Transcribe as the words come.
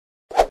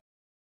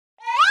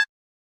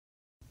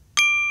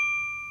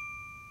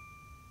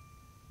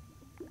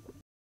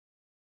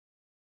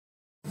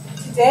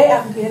Today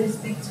I'm here to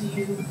speak to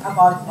you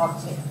about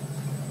blockchain.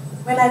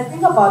 When I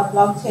think about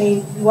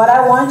blockchain, what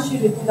I want you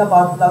to think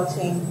about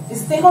blockchain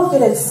is think of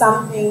it as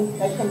something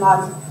that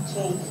cannot be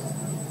changed.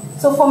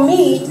 So for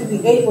me to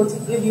be able to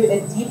give you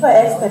a deeper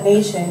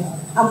explanation,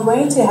 I'm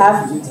going to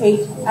have to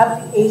take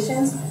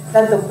applications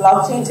that the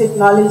blockchain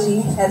technology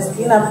has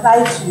been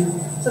applied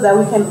to so that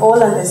we can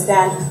all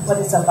understand what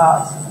it's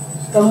about.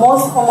 The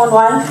most common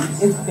one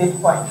is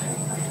Bitcoin.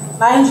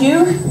 Mind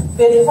you,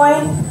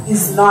 Bitcoin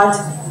is not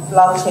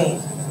blockchain.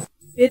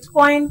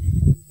 Bitcoin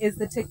is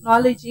the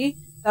technology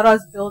that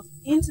was built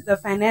into the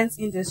finance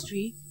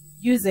industry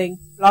using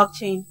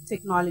blockchain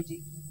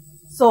technology.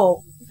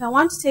 So, if I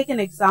want to take an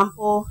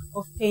example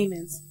of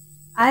payments,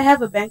 I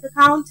have a bank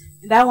account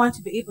and I want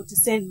to be able to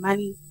send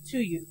money to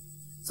you.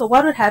 So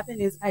what would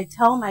happen is I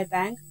tell my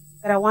bank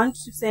that I want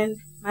to send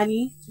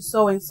money to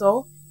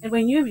so-and-so, and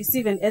when you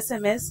receive an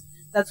SMS,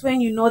 that's when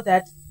you know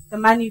that the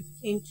money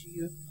came to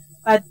you.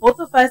 But both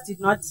of us did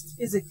not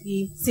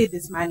physically see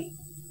this money.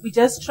 We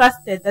just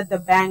trusted that the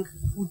bank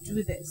would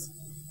do this.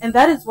 And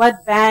that is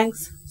what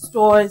banks,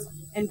 stores,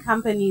 and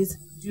companies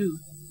do.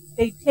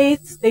 They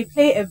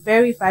play a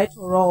very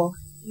vital role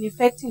in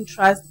effecting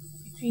trust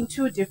between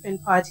two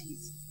different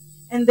parties.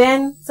 And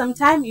then,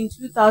 sometime in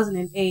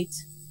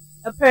 2008,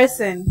 a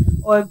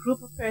person or a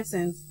group of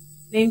persons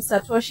named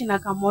Satoshi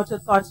Nakamoto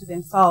thought to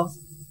themselves,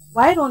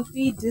 why don't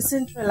we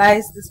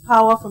decentralize this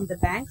power from the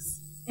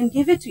banks and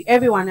give it to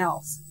everyone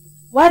else?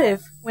 What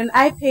if, when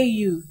I pay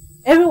you,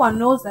 everyone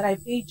knows that I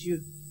paid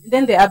you, and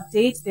then they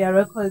update their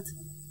records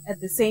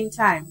at the same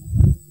time?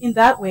 In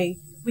that way,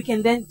 we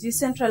can then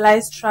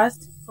decentralize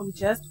trust from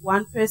just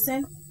one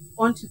person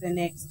onto the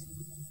next.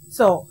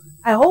 So,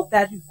 I hope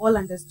that you've all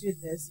understood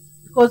this,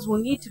 because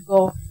we'll need to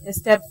go a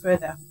step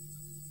further.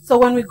 So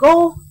when we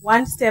go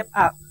one step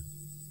up,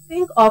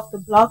 think of the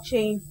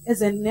blockchain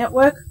as a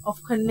network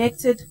of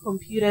connected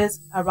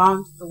computers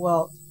around the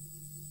world.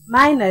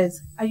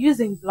 Miners are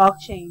using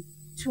blockchain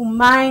to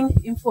mine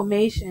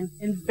information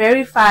and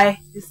verify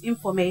this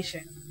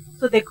information.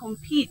 So they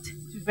compete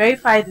to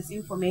verify this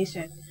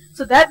information.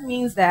 So that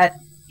means that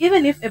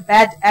even if a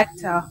bad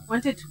actor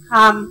wanted to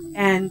come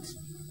and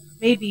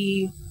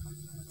maybe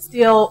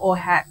steal or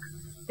hack,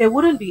 they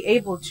wouldn't be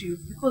able to,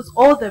 because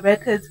all the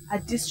records are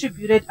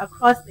distributed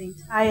across the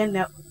entire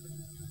network.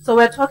 So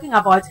we're talking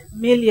about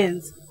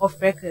millions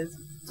of records.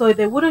 So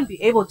they wouldn't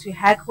be able to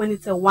hack when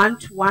it's a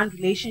one-to-one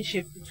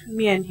relationship between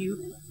me and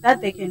you,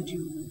 that they can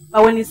do.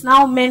 But when it's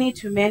now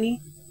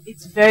many-to-many,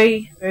 it's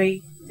very,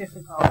 very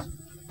difficult.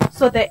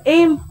 So the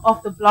aim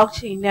of the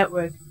blockchain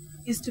network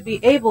is to be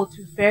able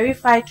to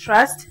verify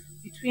trust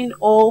between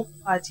all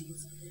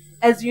parties.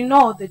 As you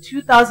know, the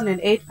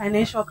 2008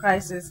 financial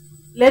crisis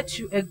led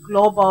to a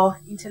global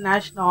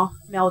international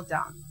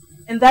meltdown.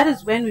 And that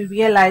is when we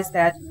realized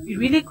that we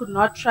really could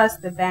not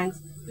trust the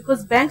banks,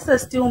 because banks are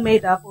still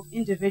made up of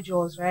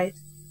individuals, right?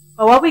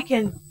 But what we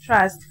can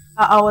trust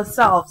are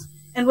ourselves.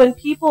 And when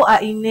people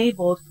are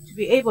enabled to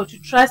be able to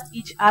trust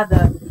each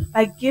other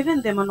by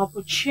giving them an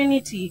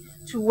opportunity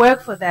to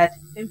work for that,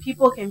 then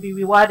people can be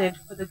rewarded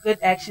for the good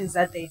actions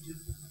that they do.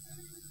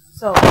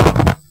 So,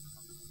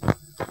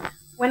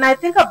 when I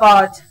think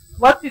about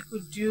what we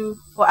could do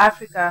for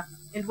Africa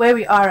and where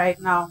we are right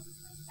now,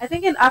 I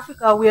think in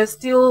Africa we are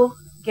still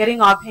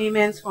getting our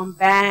payments from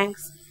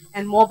banks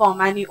and mobile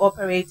money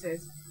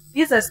operators.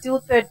 These are still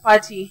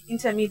third-party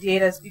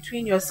intermediators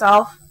between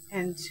yourself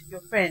and your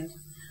friend.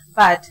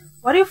 But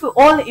what if we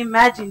all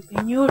imagined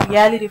a new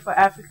reality for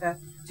Africa?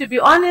 To be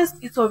honest,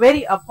 it's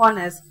already upon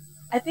us.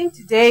 I think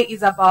today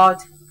is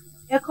about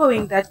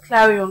echoing that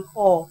clarion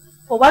call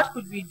for what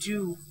could we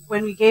do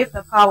when we gave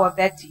the power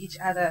back to each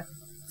other.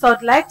 So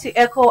I'd like to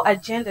echo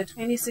Agenda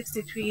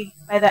 2063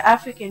 by the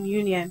African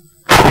Union,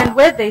 and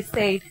where they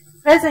said,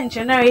 present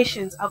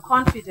generations are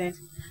confident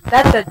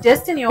that the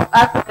destiny of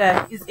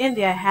Africa is in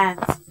their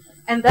hands,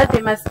 and that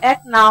they must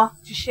act now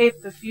to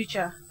shape the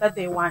future that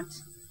they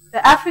want.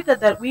 The Africa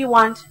that we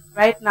want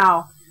right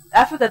now, the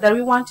Africa that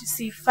we want to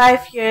see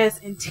 5 years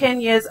and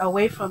 10 years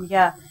away from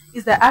here,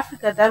 is the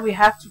Africa that we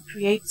have to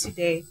create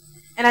today.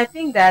 And I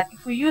think that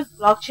if we use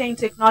blockchain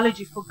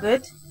technology for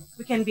good,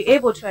 we can be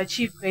able to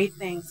achieve great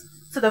things.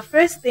 So the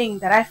first thing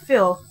that I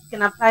feel we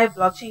can apply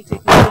blockchain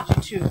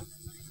technology to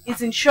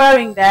is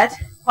ensuring that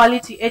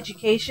quality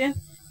education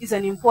is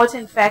an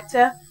important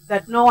factor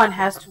that no one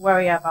has to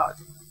worry about.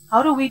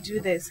 How do we do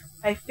this?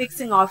 By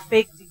fixing our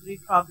fake degree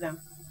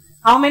problem.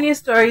 How many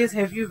stories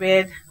have you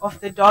read of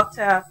the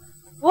doctor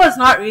who was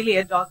not really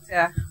a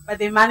doctor, but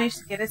they managed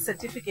to get a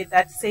certificate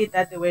that said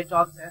that they were a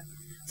doctor?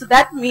 So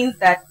that means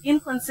that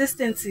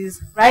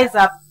inconsistencies rise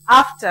up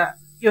after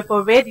you've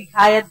already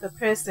hired the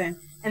person,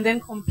 and then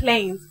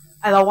complaints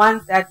are the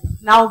ones that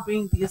now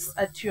bring this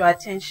to your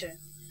attention.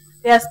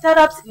 There are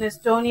startups in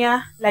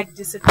Estonia like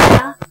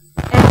Disciplina,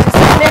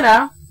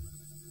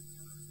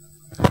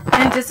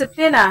 and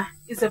Disciplina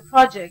is a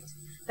project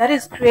that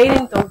is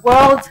creating the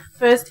world's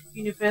first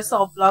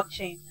universal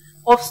blockchain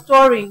of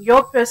storing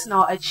your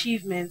personal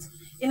achievements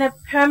in a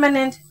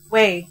permanent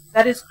way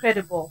that is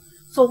credible.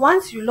 So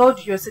once you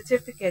load your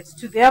certificates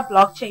to their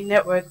blockchain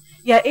network,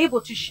 You're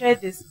able to share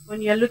this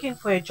when you're looking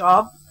for a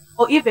job,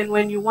 or even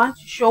when you want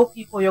to show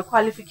people your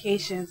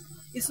qualifications.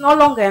 It's no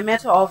longer a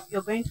matter of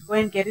you're going to go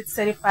and get it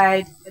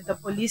certified at the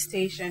police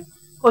station,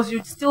 because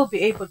you'd still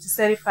be able to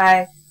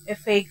certify a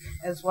fake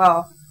as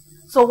well.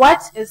 So what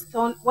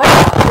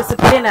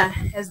Disciplina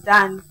has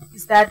done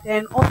is that they're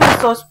an open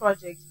source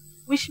project,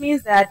 which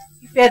means that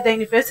if you're at the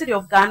University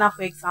of Ghana,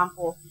 for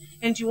example,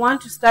 and you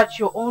want to start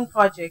your own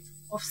project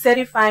of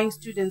certifying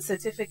student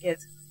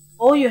certificates,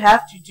 all you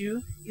have to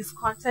do is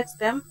contact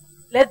them,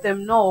 let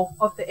them know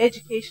of the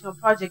educational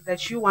project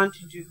that you want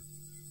to do.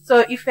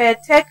 So if you're a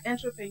tech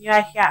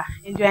entrepreneur here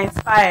and you're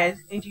inspired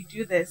and you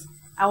do this,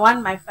 I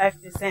want my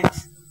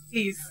 5%,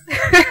 please.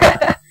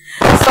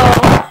 So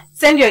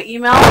send your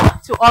email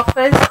to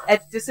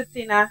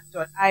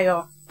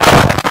offers@disciplina.io.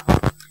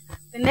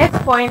 The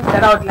next point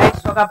that I would like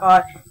to talk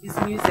about is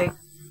music.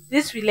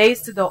 This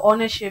relates to the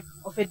ownership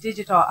of a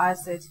digital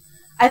asset.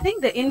 I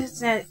think the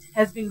internet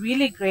has been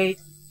really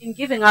great in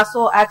giving us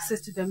all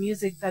access to the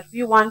music that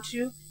we want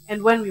to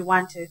and when we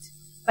want it.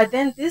 But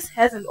then this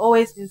hasn't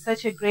always been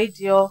such a great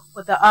deal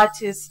for the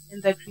artist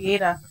and the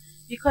creator,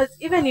 because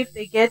even if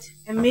they get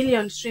 1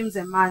 million streams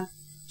a month,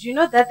 do you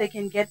know that they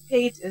can get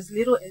paid as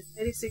little as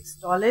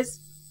 $36?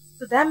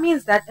 So that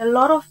means that a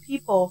lot of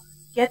people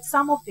get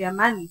some of their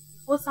money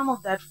before some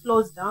of that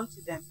flows down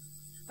to them.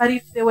 But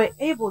if they were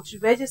able to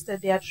register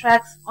their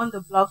tracks on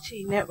the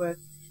blockchain network,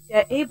 they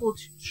are able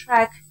to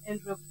track and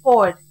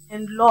record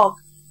and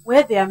log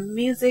where their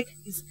music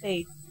is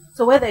played.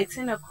 So whether it's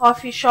in a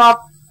coffee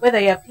shop, whether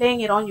you're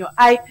playing it on your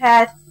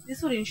iPad,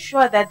 this would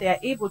ensure that they are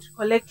able to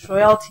collect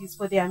royalties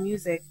for their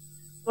music.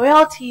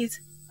 Royalties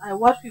are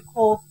what we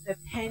call the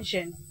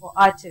pension for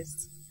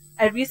artists.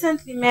 I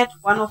recently met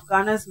one of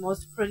Ghana's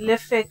most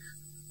prolific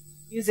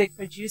music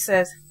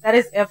producers that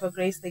has ever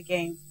graced the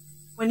game.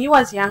 When he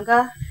was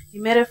younger, he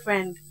met a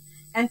friend,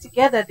 and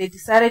together they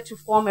decided to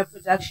form a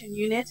production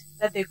unit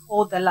that they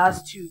called The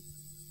Last Two.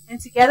 And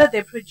together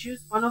they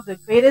produced one of the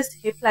greatest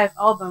hip life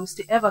albums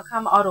to ever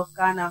come out of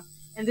Ghana,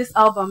 and this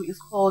album is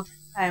called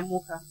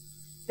Kaimuka.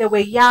 They were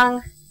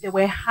young, they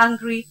were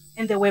hungry,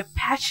 and they were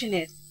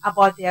passionate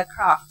about their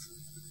craft.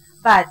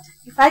 But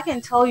if I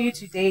can tell you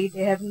today,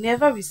 they have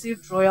never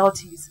received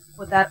royalties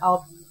for that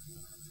album.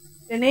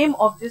 The name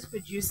of this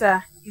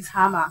producer is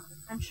Hama.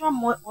 I'm sure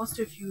most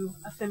of you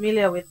are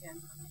familiar with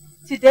him.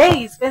 Today,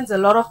 he spends a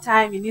lot of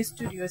time in his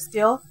studio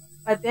still,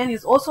 but then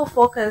he's also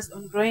focused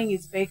on growing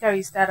his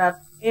bakery startup,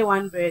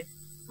 A1 Bread,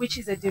 which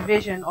is a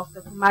division of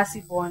the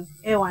Kumasi-born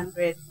A1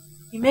 Bread.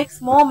 He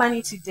makes more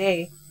money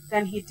today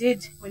than he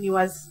did when he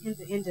was in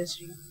the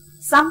industry.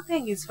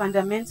 Something is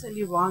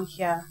fundamentally wrong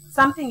here.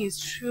 Something is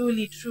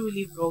truly,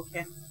 truly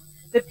broken.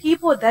 The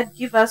people that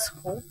give us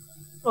hope,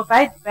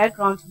 provide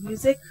background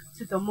music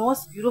to the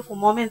most beautiful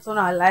moments in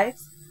our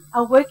lives,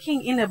 are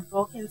working in a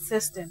broken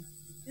system.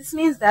 This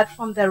means that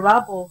from the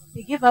rubble,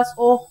 they give us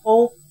all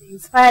hope, they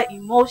inspire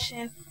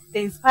emotion,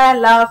 they inspire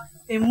love,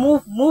 they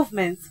move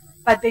movements,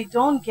 but they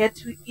don't get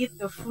to eat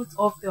the fruits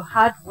of the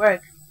hard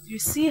work. Do you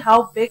see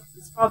how big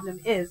this problem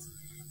is?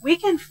 We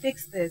can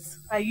fix this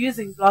by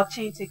using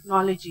blockchain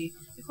technology,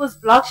 because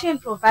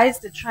blockchain provides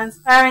the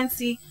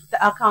transparency,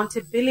 the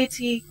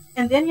accountability,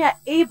 and then you're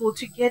able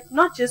to get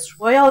not just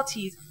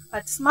royalties,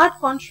 but smart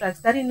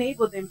contracts that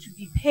enable them to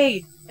be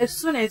paid as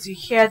soon as you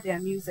hear their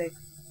music.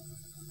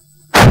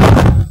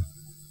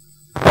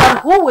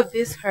 But who would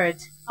this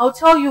hurt? I'll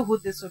tell you who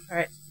this would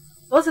hurt.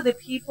 Those are the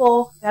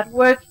people that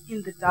work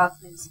in the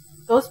darkness.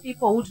 Those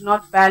people who do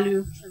not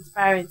value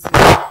transparency.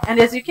 And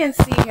as you can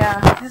see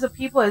here, these are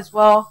people as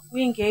well who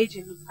engage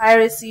in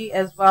piracy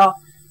as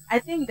well. I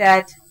think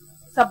that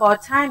it's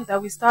about time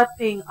that we start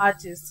paying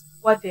artists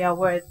what they are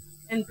worth.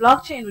 And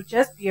blockchain would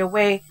just be a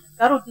way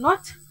that would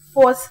not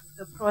force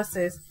the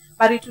process,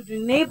 but it would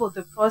enable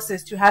the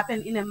process to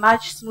happen in a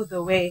much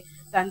smoother way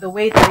than the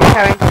way that it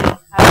currently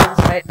happens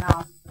right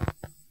now.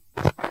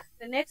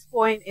 The next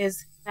point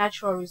is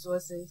natural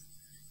resources.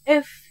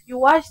 If you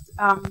watched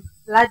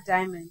Blood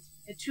Diamond,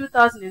 a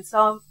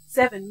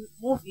 2007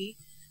 movie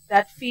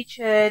that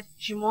featured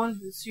Jimon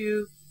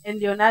Housu and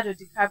Leonardo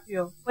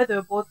DiCaprio, where they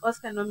were both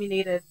Oscar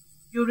nominated,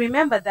 you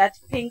remember that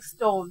pink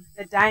stone,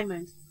 the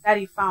diamond that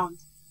he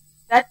found.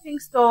 That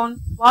pink stone,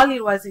 while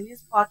it was in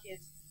his pocket,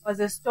 was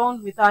a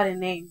stone without a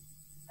name.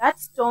 That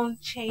stone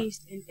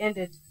changed and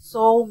ended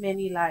so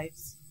many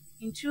lives.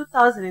 In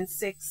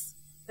 2006,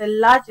 the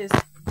largest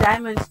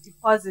diamond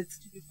deposits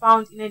to be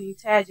found in an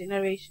entire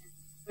generation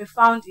were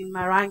found in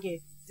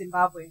Marange,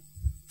 Zimbabwe.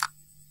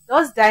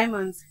 Those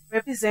diamonds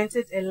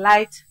represented a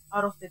light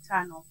out of the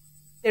tunnel.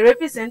 They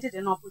represented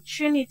an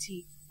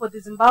opportunity for the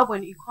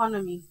Zimbabwean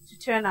economy to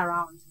turn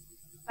around.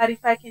 But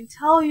if I can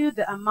tell you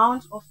the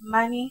amount of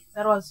money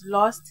that was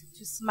lost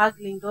to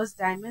smuggling those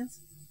diamonds,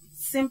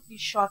 it's simply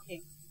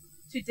shocking.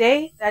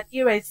 Today, that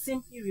era is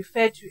simply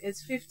referred to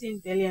as 15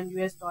 billion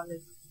US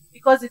dollars,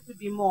 because it could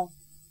be more.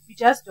 We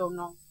just don't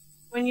know.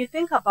 When you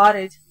think about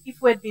it,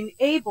 if we had been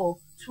able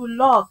to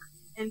log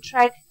and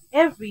track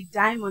every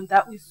diamond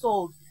that we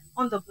sold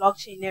on the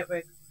blockchain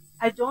network,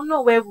 I don't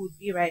know where we would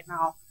be right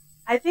now.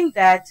 I think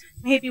that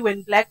maybe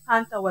when Black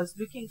Panther was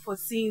looking for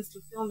scenes to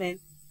film in,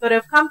 they would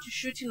have come to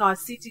shoot in our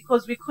city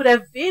because we could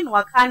have been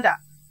Wakanda,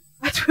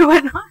 but we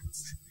were not.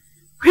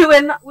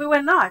 We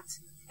were not.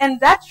 And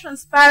that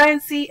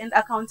transparency and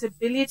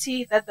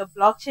accountability that the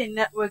blockchain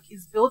network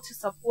is built to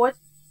support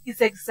is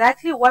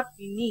exactly what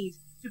we need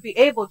to be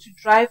able to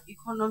drive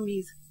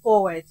economies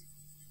forward.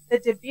 The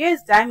De Beers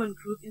Diamond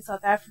Group in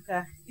South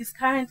Africa is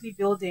currently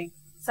building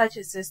such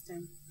a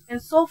system.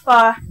 And so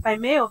far, by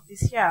May of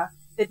this year,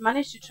 they've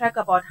managed to track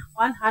about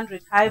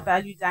 100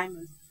 high-value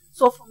diamonds.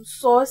 So from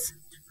source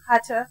to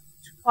cutter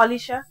to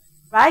polisher,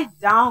 right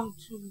down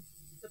to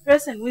the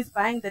person who is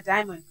buying the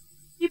diamond.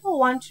 People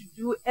want to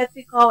do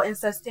ethical and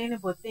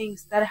sustainable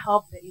things that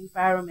help the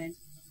environment.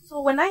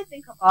 So when I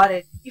think about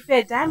it, if you're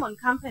a diamond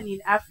company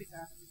in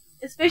Africa,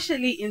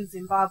 especially in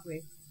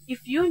Zimbabwe,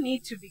 if you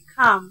need to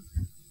become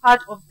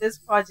part of this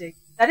project,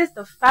 that is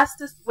the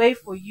fastest way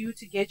for you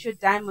to get your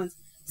diamonds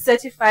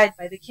certified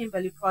by the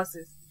Kimberley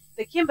process.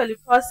 The Kimberley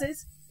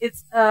process,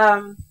 it's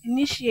an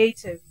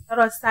initiative that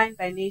was signed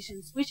by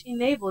nations which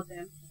enable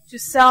them to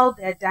sell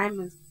their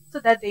diamonds so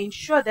that they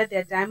ensure that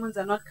their diamonds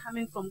are not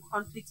coming from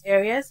conflict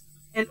areas,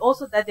 and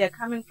also that they're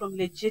coming from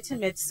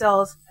legitimate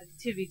sales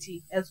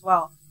activity as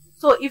well.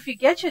 So if you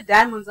get your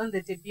diamonds on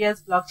the De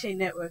Beers blockchain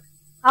network,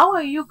 how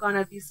are you going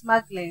to be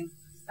smuggling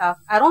stuff?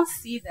 I don't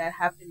see that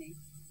happening.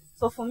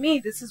 So for me,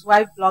 this is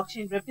why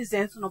blockchain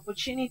represents an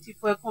opportunity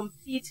for a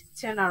complete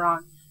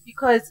turnaround,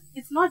 because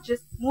it's not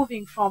just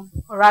moving from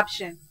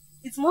corruption,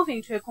 it's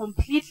moving to a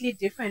completely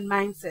different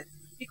mindset.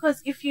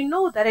 Because if you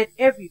know that at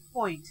every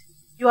point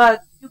you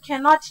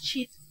cannot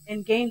cheat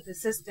and game the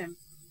system,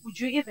 would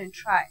you even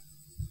try?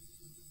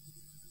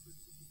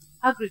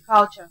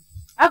 Agriculture.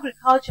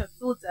 Agriculture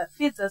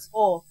feeds us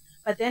all,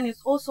 but then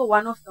it's also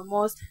one of the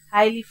most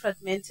highly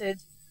fragmented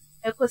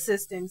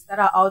ecosystems that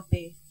are out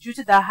there due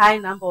to the high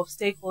number of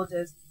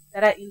stakeholders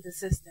that are in the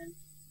system.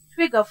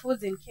 Twiga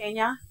Foods in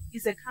Kenya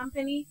is a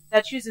company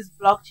that uses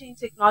blockchain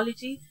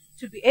technology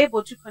to be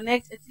able to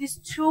connect at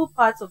least two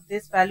parts of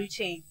this value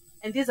chain,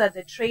 and these are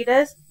the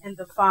traders and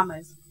the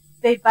farmers.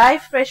 They buy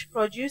fresh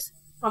produce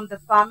from the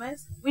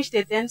farmers, which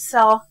they then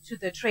sell to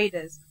the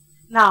traders.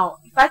 Now,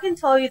 if I can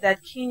tell you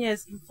that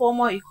Kenya's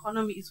informal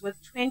economy is worth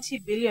 20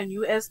 billion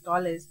US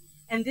dollars,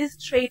 and these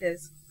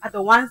traders are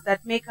the ones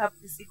that make up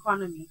this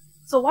economy.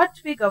 So what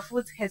Twiga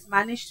Foods has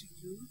managed to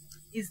do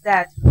is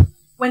that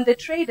when the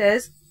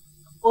traders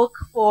book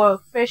for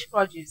fresh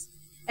produce,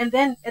 and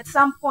then at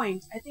some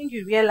point, I think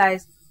you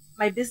realize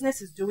my business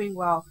is doing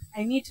well,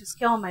 I need to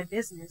scale my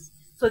business.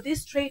 So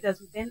these traders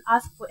will then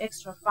ask for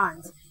extra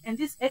funds, and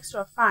these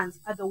extra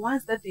funds are the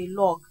ones that they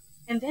log.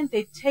 And then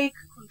they take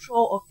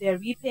control of their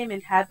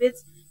repayment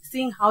habits,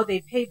 seeing how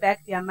they pay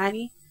back their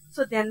money.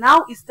 So they're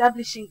now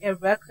establishing a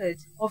record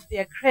of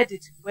their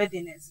credit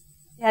worthiness.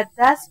 They are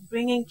thus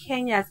bringing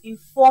Kenya's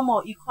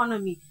informal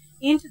economy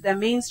into the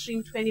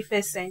mainstream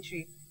 21st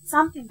century,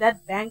 something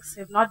that banks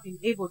have not been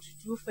able to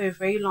do for a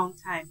very long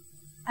time.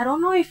 I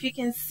don't know if you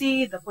can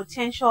see the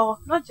potential,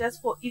 not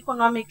just for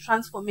economic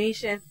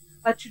transformation,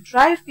 but to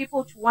drive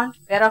people to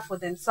want better for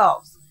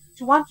themselves,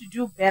 to want to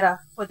do better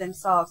for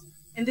themselves.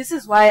 And this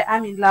is why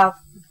I'm in love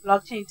with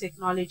blockchain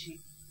technology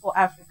for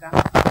Africa.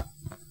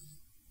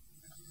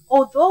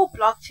 Although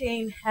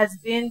blockchain has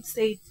been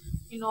said,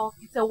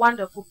 it's a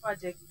wonderful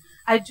project,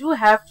 I do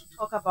have to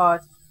talk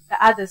about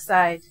the other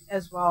side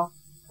as well.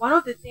 One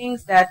of the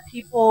things that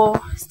people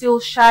still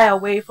shy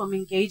away from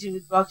engaging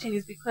with blockchain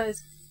is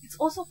because it's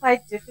also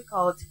quite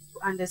difficult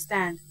to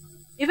understand.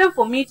 Even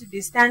for me to be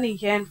standing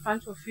here in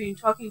front of you and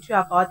talking to you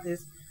about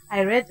this,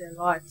 I read a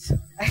lot.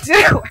 I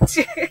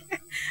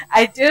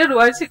didn't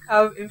want to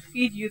come and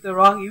feed you the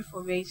wrong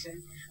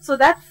information. So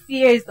that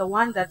fear is the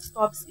one that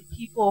stops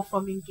people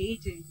from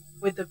engaging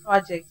with the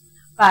project.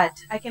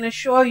 But I can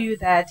assure you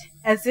that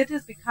as it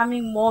is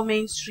becoming more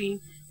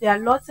mainstream, there are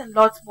lots and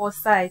lots more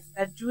sites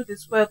that do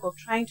this work of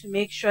trying to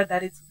make sure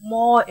that it's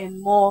more and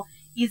more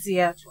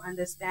easier to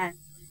understand.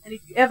 And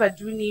if you ever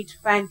do need to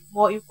find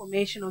more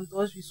information on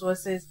those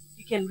resources,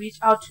 you can reach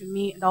out to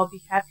me and I'll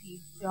be happy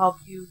to help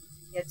you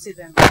get to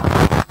them.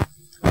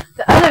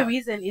 The other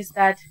reason is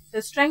that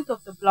the strength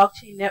of the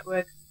blockchain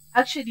network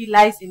actually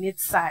lies in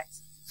its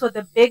size. So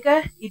the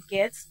bigger it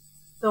gets,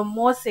 the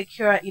more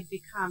secure it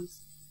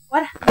becomes.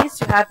 What needs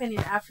to happen in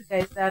Africa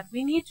is that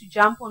we need to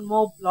jump on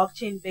more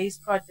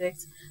blockchain-based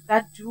projects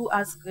that do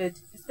us good,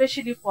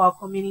 especially for our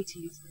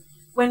communities.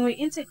 When we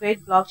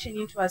integrate blockchain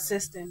into our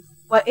system,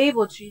 we're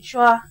able to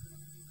ensure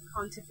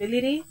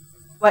accountability,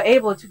 we're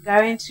able to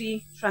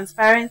guarantee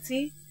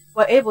transparency,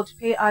 we're able to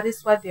pay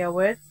artists what they are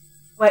worth,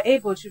 we're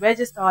able to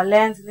register our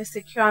lands in a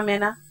secure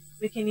manner.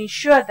 We can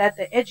ensure that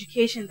the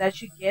education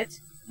that you get,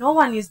 no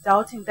one is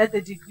doubting that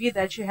the degree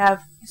that you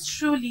have is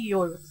truly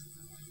yours.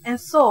 And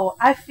so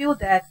I feel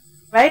that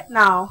right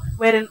now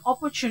we're at an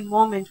opportune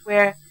moment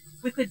where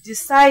we could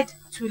decide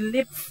to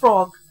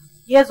leapfrog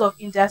years of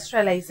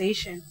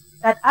industrialization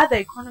that other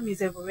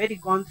economies have already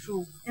gone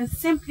through and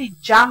simply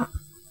jump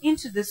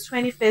into this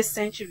 21st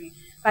century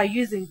by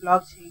using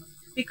blockchain.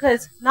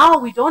 Because now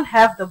we don't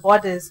have the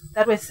borders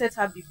that were set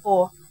up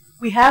before.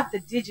 we have the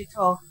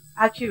digital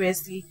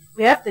accuracy,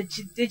 we have the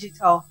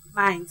digital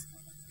minds.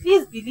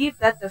 Please believe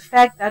that the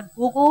fact that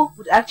Google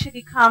would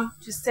actually come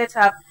to set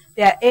up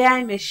their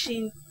AI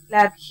machine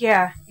lab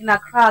here in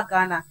Accra,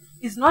 Ghana,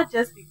 is not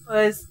just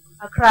because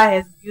Accra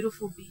has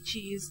beautiful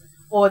beaches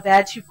or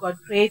that you've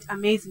got great,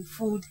 amazing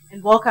food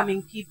and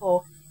welcoming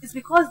people. It's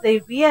because they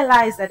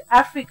realize that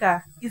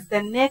Africa is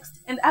the next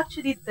and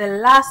actually the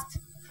last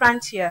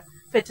frontier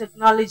for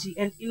technology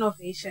and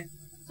innovation.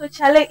 So,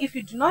 Chale, if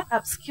you do not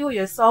upskill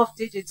yourself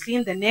digitally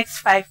in the next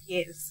 5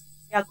 years,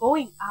 you're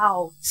going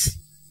out.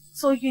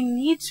 So you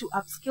need to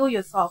upskill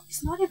yourself.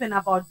 It's not even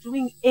about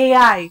doing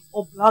AI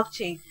or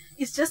blockchain.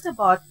 It's just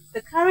about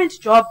the current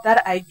job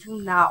that I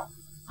do now.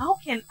 How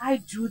can I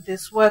do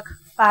this work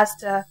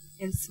faster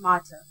and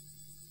smarter?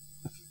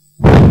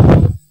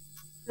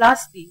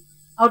 Lastly,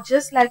 I would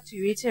just like to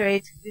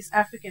reiterate this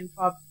African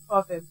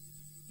proverb.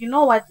 You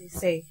know what they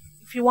say.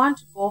 If you want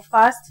to go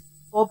fast,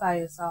 go by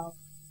yourself.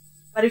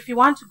 But if you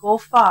want to go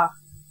far,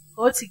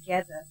 go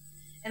together.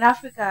 In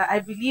Africa, I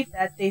believe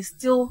that there's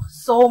still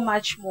so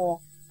much more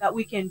that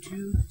we can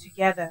do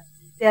together.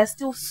 There are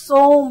still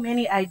so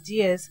many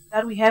ideas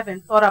that we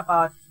haven't thought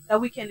about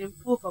that we can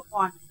improve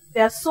upon.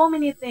 There are so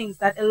many things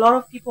that a lot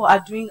of people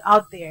are doing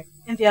out there,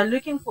 and they are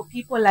looking for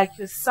people like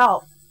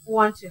yourself who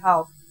want to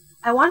help.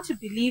 I want to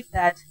believe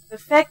that the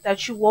fact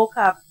that you woke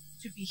up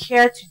to be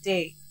here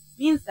today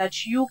means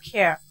that you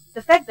care.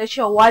 The fact that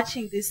you're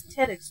watching this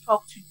TEDx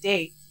talk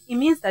today, it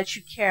means that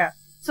you care.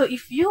 So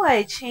if you are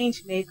a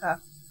change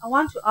maker, I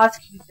want to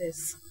ask you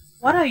this.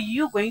 What are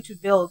you going to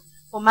build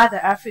for Mother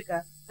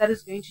Africa that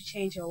is going to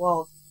change your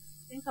world?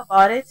 Think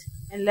about it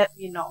and let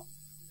me know.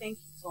 Thank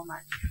you so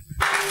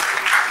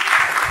much.